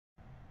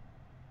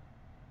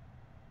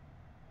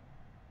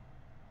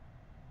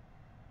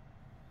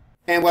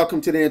And welcome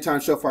to the End Time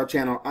Show for our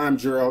channel. I'm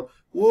Gerald.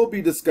 We'll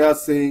be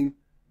discussing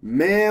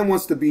Man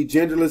Wants to Be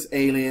Genderless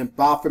Alien,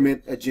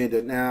 Baphomet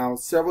Agenda. Now,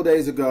 several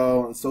days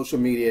ago on social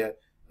media,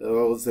 there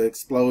was an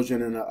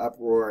explosion and an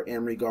uproar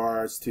in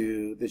regards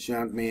to this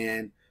young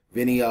man,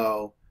 Vinny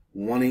O,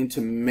 wanting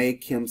to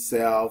make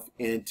himself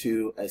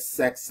into a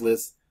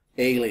sexless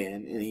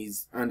alien. And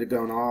he's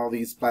undergone all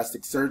these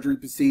plastic surgery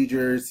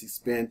procedures. He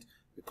spent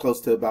close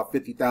to about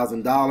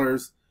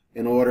 $50,000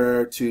 in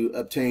order to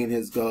obtain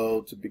his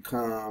goal to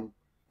become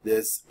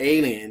this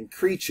alien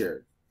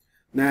creature.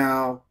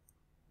 Now,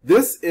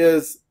 this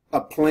is a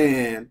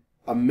plan,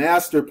 a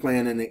master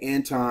plan in the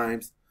end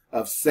times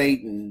of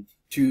Satan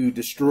to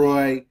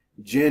destroy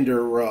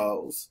gender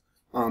roles.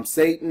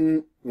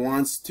 Satan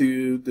wants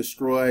to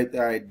destroy the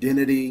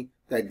identity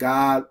that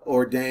God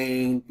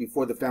ordained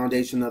before the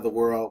foundation of the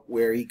world,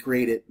 where he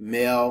created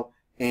male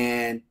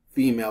and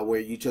female, where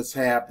you just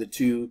have the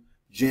two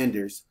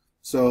genders.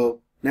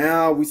 So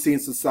now we see in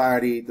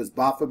society this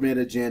Baphomet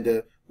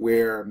agenda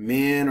where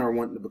men are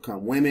wanting to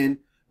become women,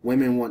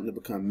 women wanting to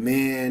become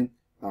men,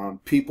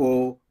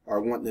 people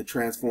are wanting to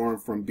transform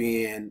from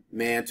being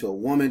man to a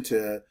woman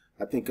to,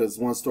 I think there's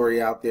one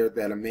story out there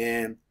that a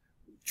man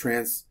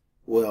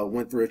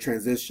went through a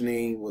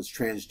transitioning, was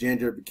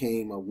transgender,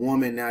 became a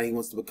woman, now he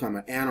wants to become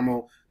an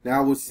animal.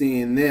 Now we're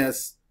seeing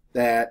this,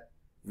 that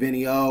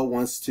Vinny O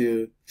wants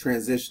to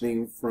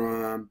transitioning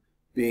from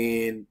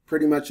being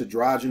pretty much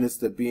androgynous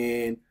to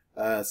being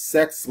a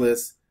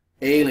sexless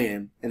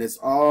alien, and it's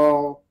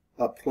all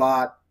a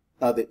plot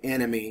of the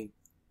enemy,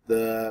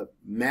 the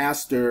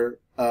master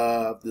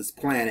of this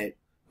planet,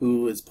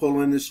 who is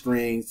pulling the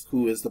strings,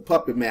 who is the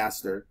puppet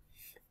master.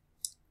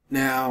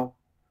 Now,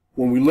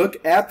 when we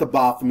look at the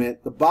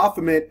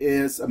Baphomet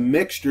is a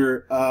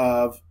mixture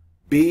of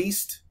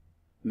beast,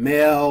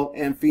 male,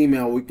 and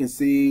female. We can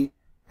see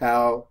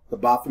how the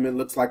Baphomet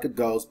looks like a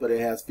ghost, but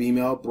it has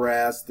female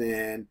breast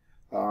and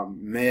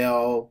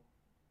male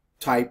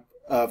type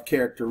of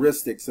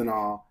characteristics and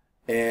all.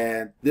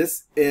 And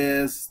this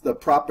is the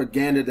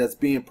propaganda that's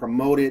being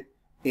promoted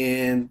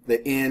in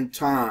the end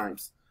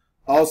times.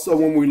 Also,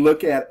 when we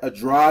look at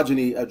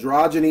androgyny,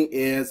 androgyny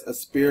is a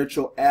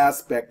spiritual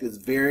aspect. It's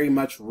very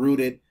much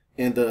rooted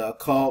in the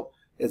occult.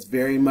 It's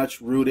very much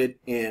rooted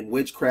in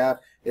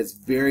witchcraft. It's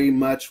very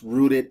much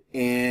rooted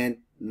in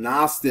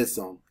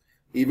Gnosticism.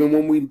 Even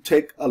when we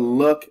take a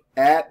look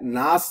at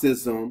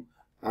Gnosticism,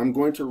 I'm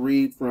going to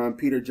read from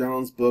Peter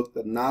Jones' book,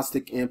 The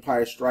Gnostic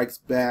Empire Strikes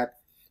Back,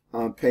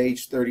 on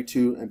page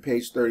 32 and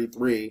page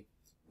 33.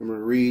 I'm going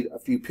to read a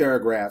few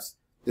paragraphs.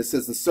 It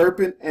says, the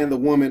serpent and the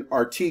woman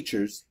are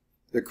teachers.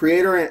 The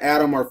creator and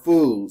Adam are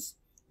fools.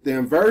 The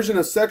inversion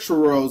of sexual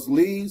roles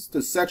leads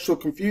to sexual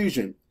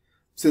confusion.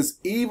 Since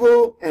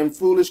evil and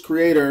foolish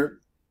creator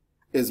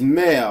is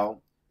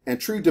male and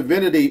true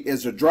divinity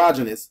is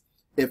androgynous,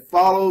 it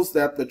follows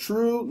that the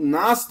true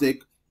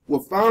Gnostic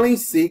will finally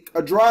seek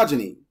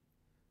androgyny.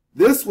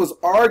 This was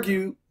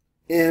argued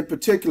in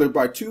particular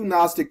by two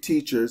Gnostic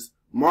teachers,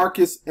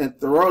 Marcus and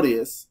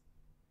Therodius,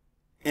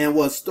 and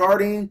was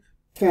starting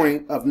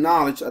point of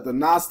knowledge of the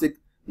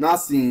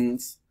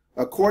Gnostics,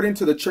 according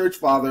to the church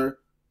father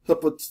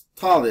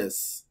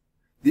Hippolytus.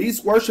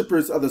 These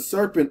worshippers of the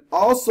serpent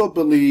also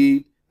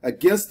believed,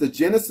 against the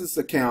Genesis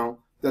account,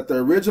 that the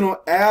original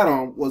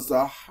Adam was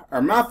a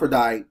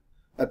hermaphrodite,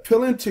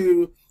 appealing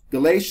to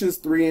Galatians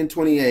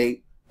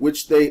 3:28,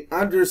 which they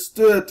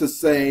understood to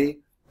say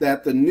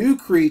that the new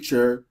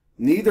creature,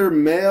 neither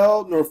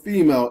male nor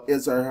female,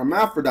 is a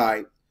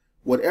hermaphrodite.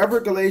 Whatever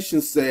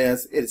Galatians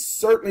says, it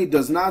certainly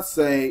does not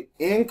say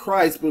in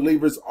Christ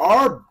believers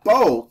are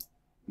both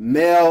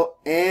male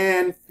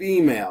and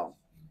female.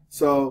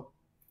 So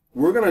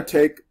we're going to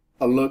take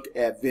a look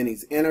at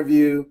Vinny's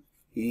interview.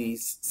 He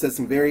said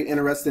some very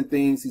interesting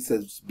things. He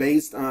says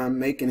based on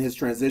making his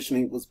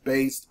transitioning was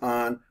based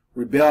on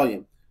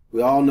rebellion.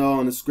 We all know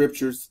in the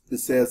scriptures it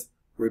says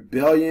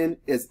rebellion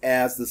is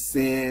as the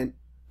sin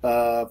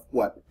of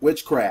what?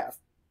 Witchcraft.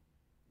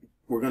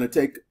 We're going to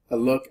take a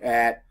look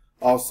at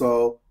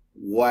also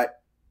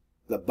what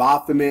the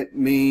Baphomet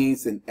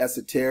means in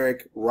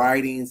esoteric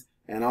writings,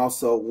 and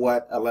also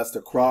what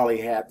Aleister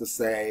Crowley had to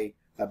say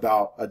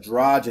about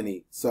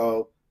androgyny.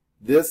 So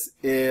this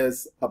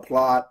is a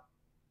plot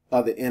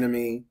of the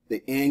enemy.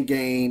 The end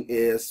game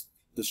is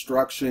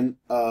destruction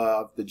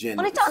of the genders.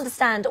 I wanted to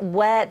understand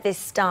where this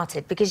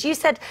started, because you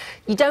said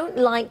you don't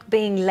like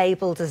being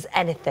labeled as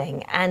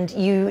anything, and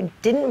you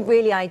didn't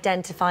really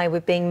identify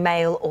with being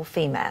male or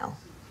female.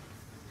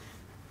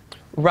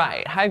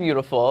 Right. Hi,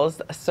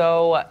 beautifuls.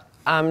 So,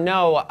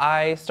 no,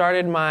 I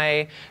started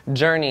my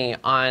journey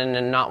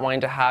on not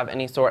wanting to have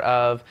any sort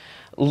of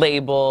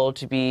label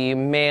to be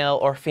male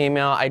or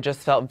female. I just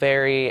felt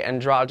very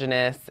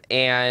androgynous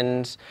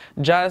and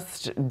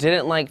just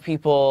didn't like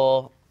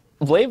people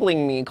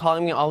labeling me,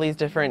 calling me all these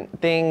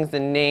different things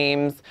and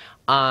names.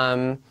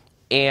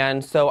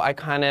 And so I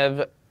kind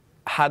of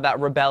had that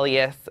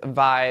rebellious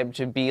vibe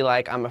to be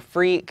like, I'm a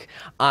freak,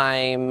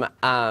 I'm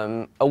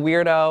a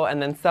weirdo.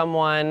 And then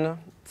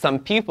some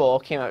people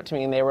came up to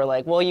me and they were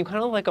like, well, you kind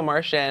of look like a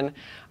Martian.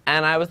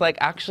 And I was like,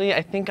 actually,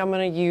 I think I'm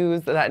going to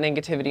use that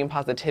negativity and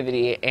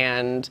positivity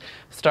and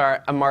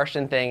start a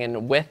Martian thing.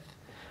 And with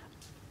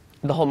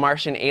the whole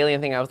Martian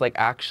alien thing, I was like,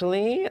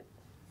 actually,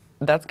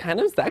 that's kind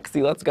of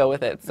sexy. Let's go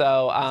with it.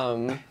 So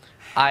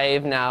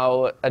I've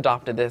now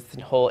adopted this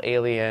whole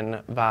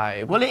alien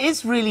vibe. Well, it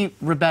is really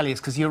rebellious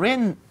because you're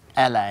in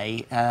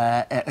LA,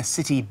 a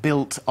city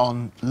built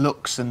on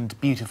looks and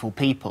beautiful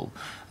people,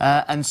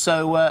 and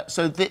so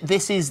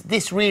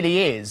this really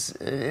is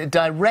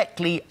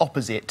directly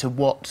opposite to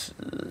what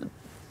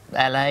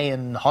LA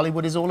and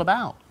Hollywood is all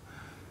about.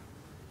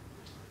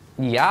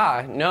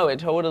 Yeah, no, it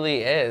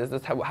totally is.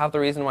 That's half the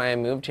reason why I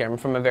moved here. I'm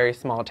from a very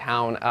small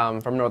town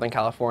from Northern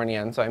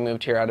California, and so I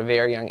moved here at a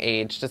very young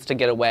age just to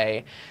get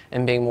away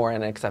and being more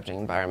in an accepting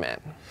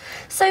environment.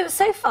 So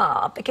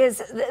far,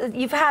 because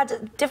you've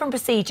had different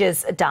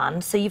procedures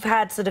done, so you've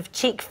had sort of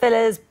cheek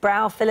fillers,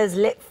 brow fillers,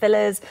 lip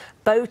fillers,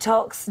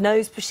 Botox,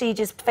 nose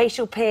procedures,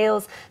 facial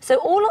peels, so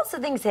all lots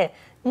of things here.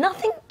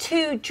 Nothing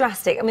too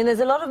drastic. I mean, there's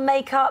a lot of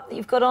makeup that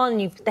you've got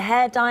on, the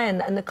hair dye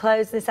and the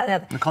clothes, this, that, and the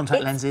other. The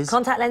contact lenses.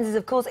 Contact lenses,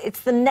 of course. It's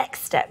the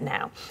next step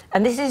now.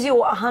 And this is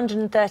your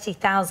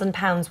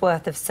 £130,000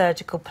 worth of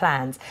surgical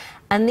plans.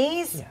 And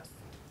these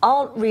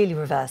aren't really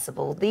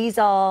reversible. These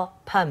are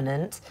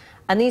permanent.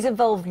 And these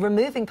involve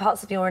removing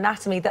parts of your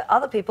anatomy that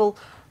other people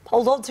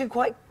hold on to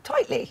quite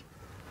tightly.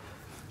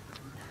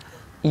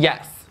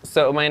 Yes.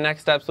 So my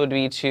next steps would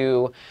be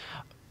to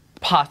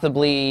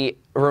possibly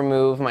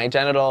remove my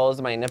genitals,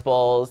 my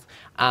nipples,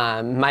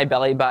 my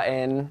belly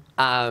button,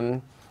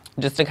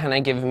 just to kind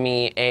of give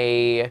me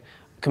a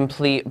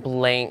complete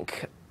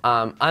blank,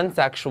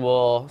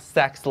 unsexual,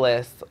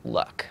 sexless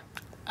look.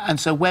 And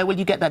so where will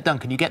you get that done?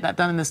 Can you get that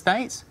done in the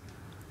States?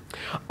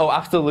 Oh,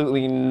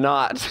 absolutely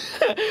not.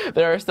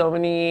 There are so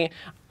many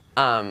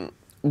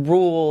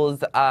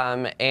rules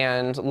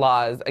and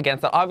laws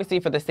against that. Obviously,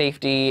 for the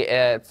safety,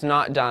 it's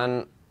not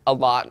done a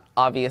lot,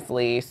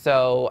 obviously,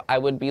 so I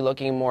would be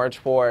looking more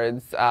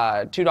towards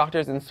 2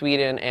 doctors in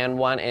Sweden and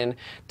 1 in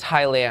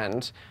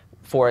Thailand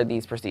for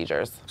these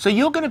procedures. So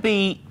you're going to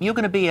be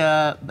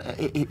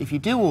if you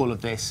do all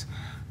of this,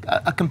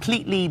 a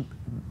completely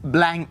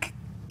blank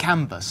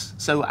canvas.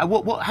 So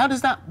how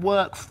does that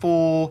work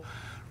for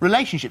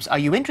relationships? Are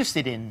you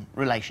interested in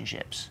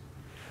relationships?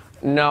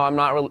 No, I'm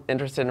not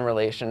interested in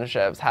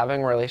relationships.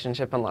 Having a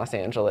relationship in Los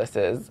Angeles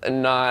is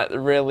not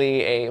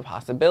really a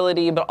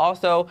possibility, but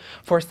also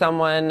for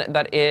someone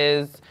that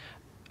is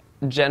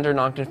gender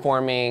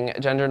non-conforming,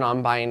 gender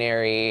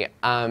non-binary,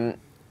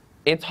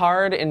 it's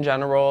hard in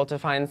general to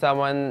find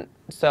someone,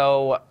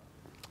 so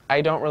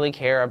I don't really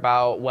care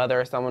about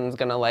whether someone's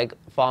gonna like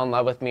fall in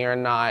love with me or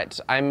not.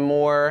 I'm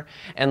more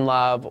in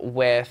love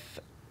with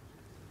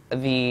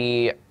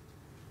the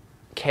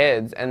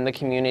kids and the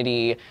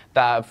community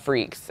that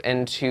freaks,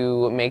 and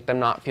to make them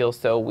not feel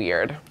so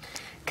weird.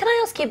 Can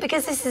I ask you,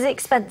 because this is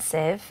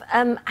expensive,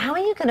 how are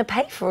you going to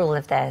pay for all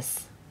of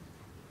this?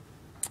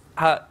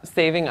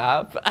 Saving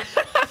up.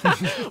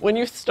 When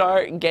you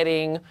start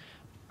getting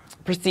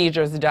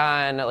procedures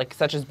done, like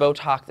such as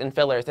Botox and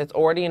fillers, it's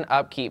already an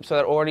upkeep, so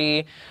that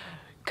already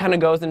kind of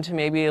goes into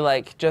maybe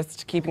like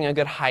just keeping a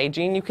good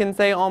hygiene, you can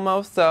say,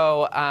 almost.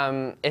 So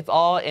it's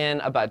all in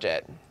a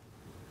budget.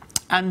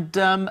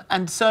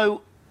 And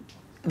so,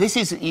 this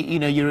is, you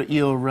know, you're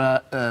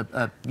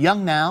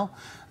young now.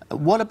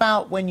 What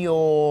about when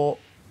you're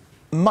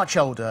much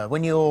older?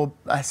 When you're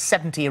a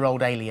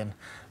 70-year-old alien,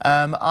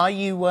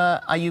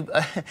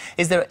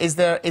 is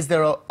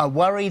there a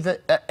worry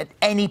that at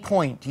any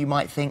point you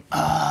might think,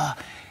 I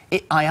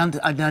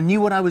knew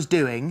what I was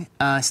doing,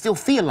 still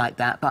feel like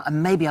that, but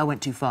maybe I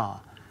went too far?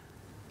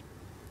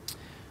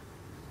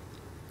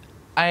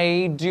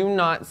 I do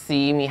not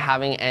see me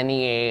having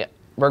any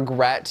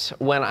regret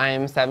when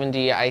I'm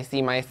 70. I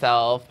see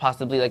myself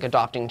possibly like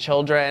adopting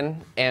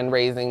children and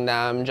raising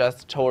them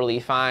just totally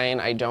fine.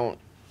 I don't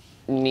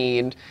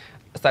need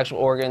sexual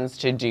organs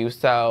to do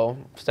so,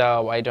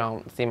 so I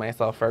don't see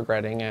myself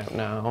regretting it,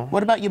 no.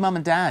 What about your mum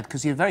and dad?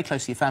 Because you're very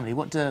close to your family.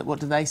 What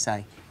do they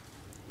say?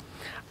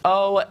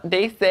 Oh,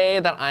 they say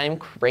that I'm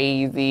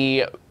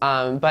crazy,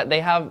 but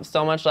they have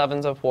so much love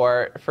and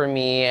support for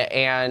me,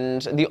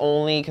 and the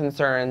only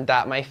concern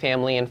that my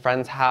family and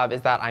friends have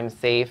is that I'm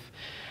safe,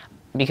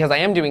 because I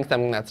am doing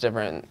something that's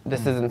different.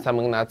 This isn't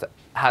something that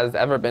has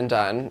ever been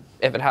done.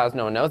 If it has,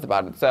 no one knows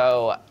about it.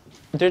 So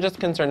they're just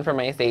concerned for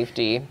my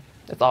safety.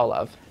 It's all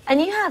love. And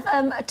you have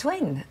a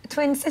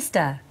twin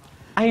sister.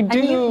 I do,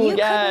 and you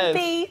yes. couldn't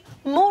be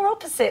more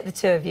opposite, the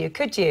two of you,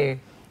 could you?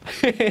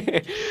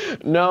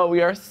 No,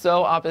 we are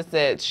so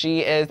opposite.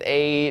 She is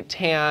a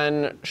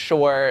tan,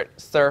 short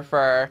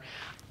surfer,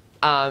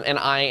 and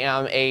I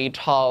am a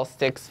tall,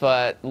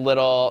 6-foot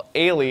little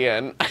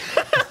alien.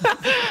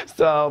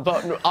 So,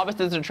 but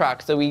opposites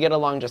attract, so we get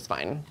along just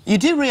fine. You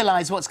do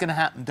realise what's going to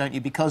happen, don't you?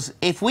 Because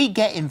if we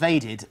get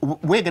invaded,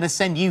 we're going to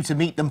send you to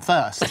meet them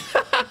first.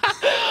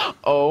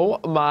 Oh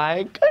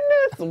my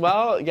goodness.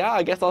 Well, yeah,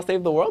 I guess I'll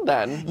save the world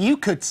then. You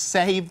could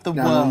save the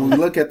Now, world. when we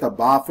look at the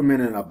Baphomet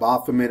and a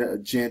Baphomet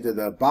agenda,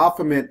 the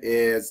Baphomet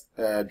is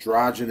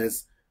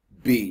androgynous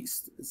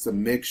beast. It's a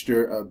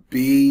mixture of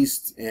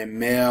beast and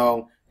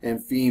male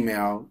and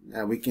female.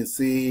 And we can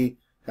see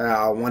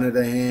how one of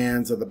the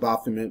hands of the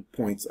Baphomet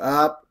points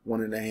up,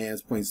 one of the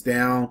hands points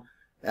down,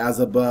 as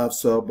above,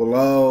 so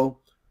below.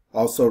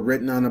 Also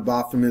written on the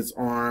Baphomet's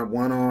arm,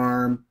 one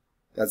arm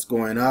that's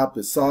going up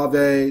is Salve,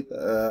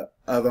 the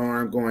other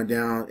arm going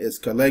down is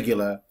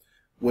Caligula,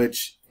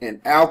 which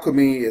in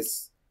alchemy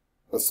is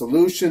a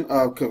solution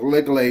of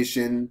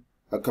coagulation,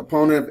 a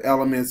component of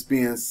elements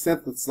being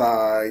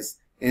synthesized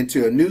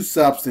into a new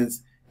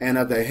substance and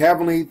of the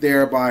heavenly,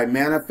 thereby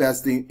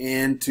manifesting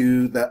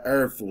into the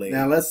earthly.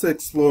 Now let's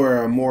explore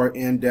a more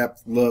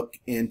in-depth look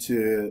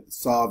into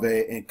Salve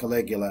and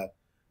Caligula.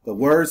 The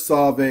word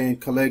Salve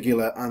and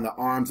Caligula on the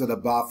arms of the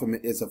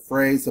Baphomet is a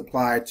phrase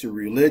applied to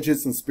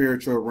religious and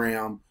spiritual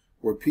realm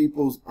where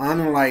people's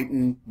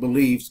unenlightened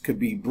beliefs could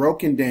be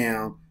broken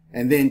down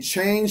and then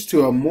changed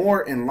to a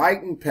more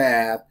enlightened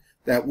path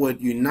that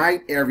would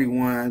unite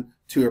everyone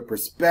to a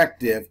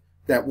perspective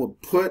that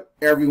would put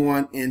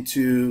everyone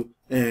into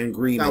an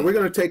agreement. Now we're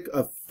going to take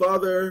a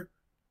further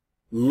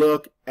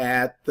look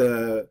at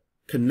the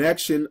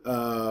connection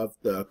of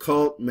the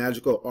occult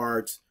magical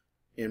arts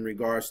in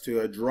regards to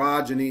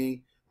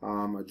androgyny.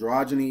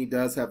 Androgyny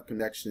does have a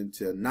connection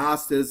to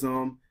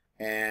Gnosticism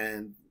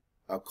and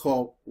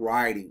occult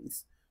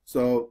writings.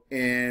 So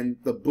in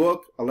the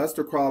book,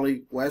 Aleister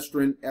Crowley,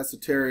 Western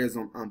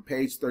Esotericism, on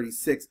page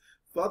 36,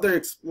 further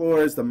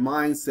explores the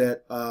mindset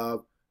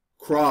of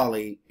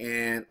Crowley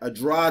and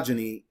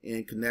androgyny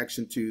in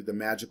connection to the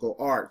magical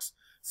arts.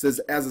 It says,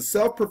 as a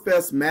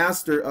self-professed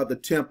master of the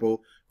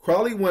temple,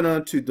 Crowley went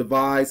on to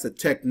devise a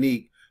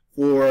technique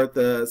for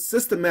the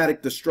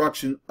systematic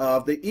destruction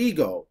of the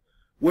ego,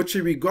 which he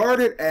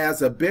regarded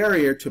as a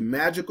barrier to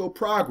magical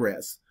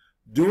progress.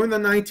 During the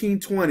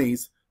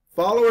 1920s,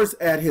 followers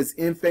at his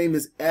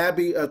infamous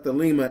Abbey of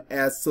Thelema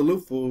at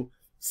Salufo,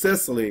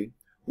 Sicily,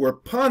 were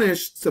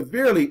punished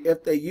severely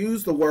if they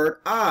used the word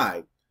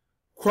I.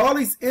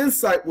 Crowley's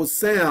insight was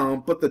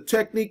sound, but the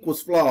technique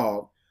was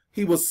flawed.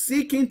 He was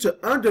seeking to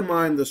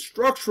undermine the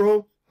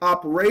structural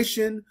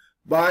operation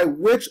by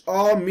which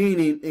all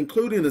meaning,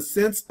 including the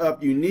sense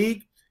of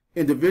unique,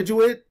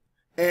 individuate,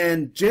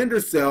 and gender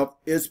self,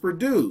 is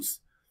produced.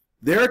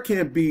 There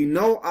can be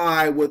no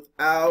I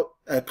without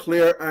a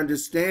clear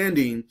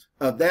understanding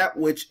of that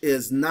which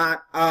is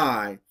not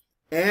I.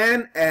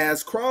 And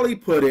as Crowley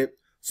put it,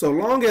 so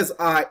long as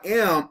I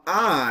am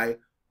I,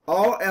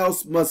 all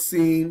else must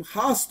seem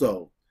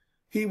hostile.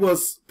 He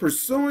was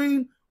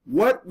pursuing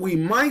what we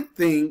might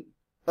think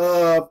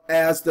of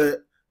as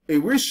the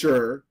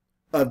erasure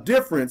of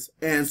difference,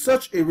 and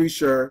such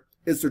erasure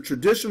is the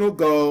traditional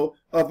goal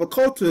of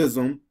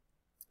occultism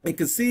and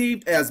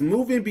conceived as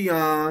moving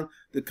beyond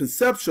the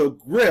conceptual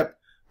grip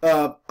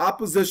of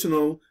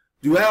oppositional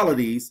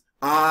dualities,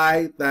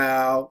 I,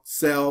 thou,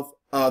 self,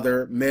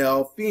 other,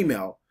 male,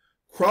 female.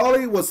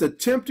 Crowley was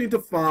attempting to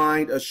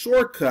find a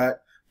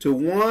shortcut to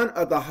one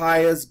of the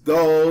highest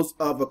goals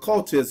of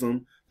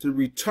occultism, to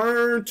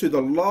return to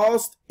the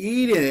lost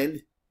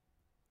Eden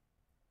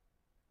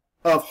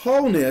of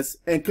wholeness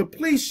and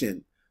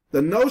completion.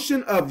 The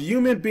notion of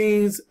human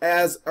beings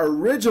as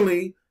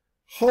originally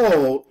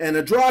whole and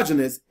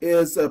androgynous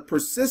is a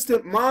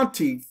persistent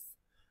motif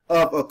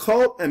of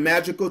occult and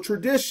magical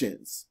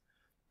traditions.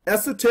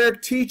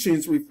 Esoteric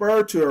teachings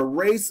refer to a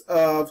race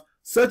of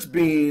such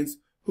beings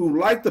who,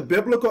 like the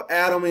biblical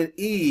Adam and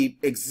Eve,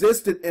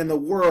 existed in the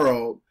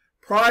world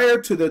prior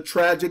to the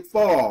tragic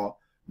fall.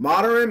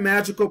 Modern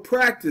magical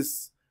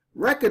practice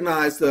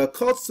recognized the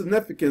occult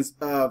significance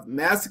of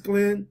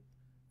masculine,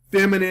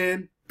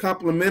 feminine,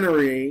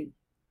 complementary,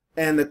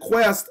 and the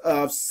quest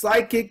of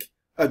psychic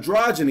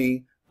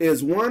androgyny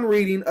is one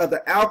reading of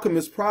the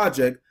Alchemist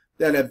Project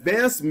that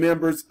advanced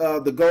members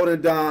of the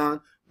Golden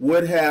Dawn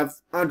would have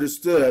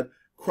understood.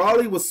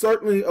 Crowley was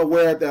certainly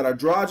aware that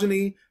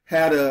androgyny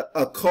had an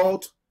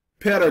occult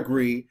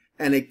pedigree,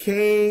 and it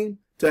came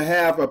to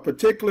have a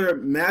particular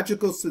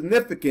magical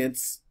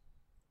significance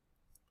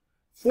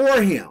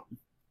for him.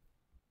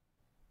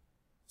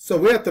 So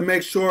we have to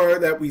make sure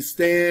that we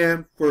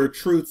stand for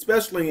truth,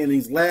 especially in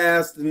these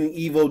last and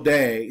evil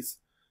days.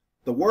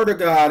 The Word of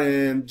God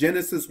in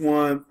Genesis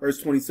 1,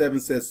 verse 27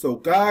 says, so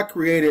God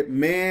created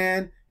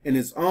man in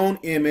his own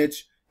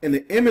image. In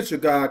the image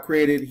of God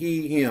created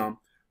he him.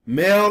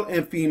 Male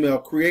and female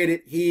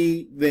created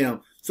he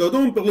them. So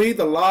don't believe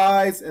the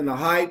lies and the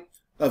hype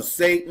of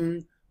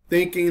Satan,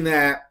 thinking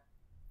that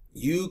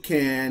you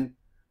can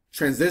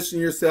transition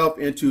yourself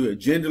into a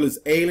genderless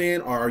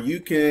alien, or you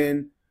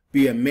can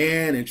be a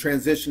man and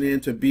transition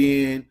into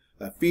being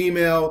a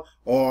female,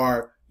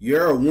 or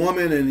you're a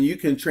woman and you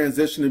can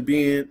transition to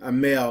being a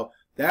male.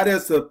 That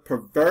is a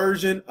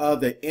perversion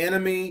of the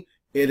enemy.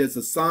 It is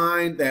a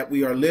sign that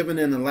we are living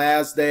in the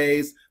last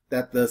days,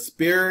 that the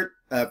spirit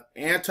of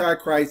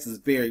Antichrist is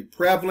very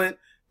prevalent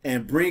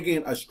and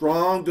bringing a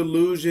strong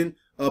delusion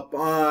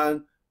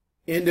upon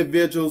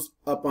individuals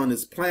upon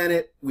this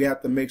planet. We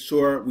have to make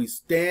sure we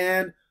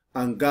stand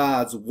on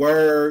God's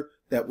word,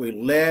 that we're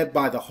led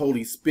by the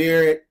Holy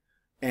Spirit,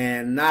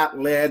 and not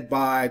led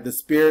by the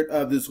spirit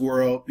of this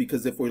world,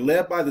 because if we're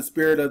led by the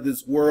spirit of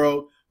this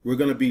world, we're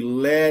going to be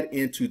led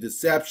into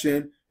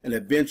deception and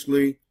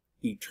eventually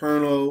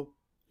eternal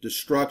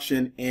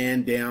destruction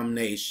and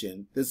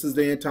damnation. This is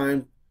the End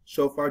Time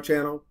Shofar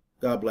channel.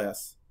 God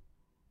bless.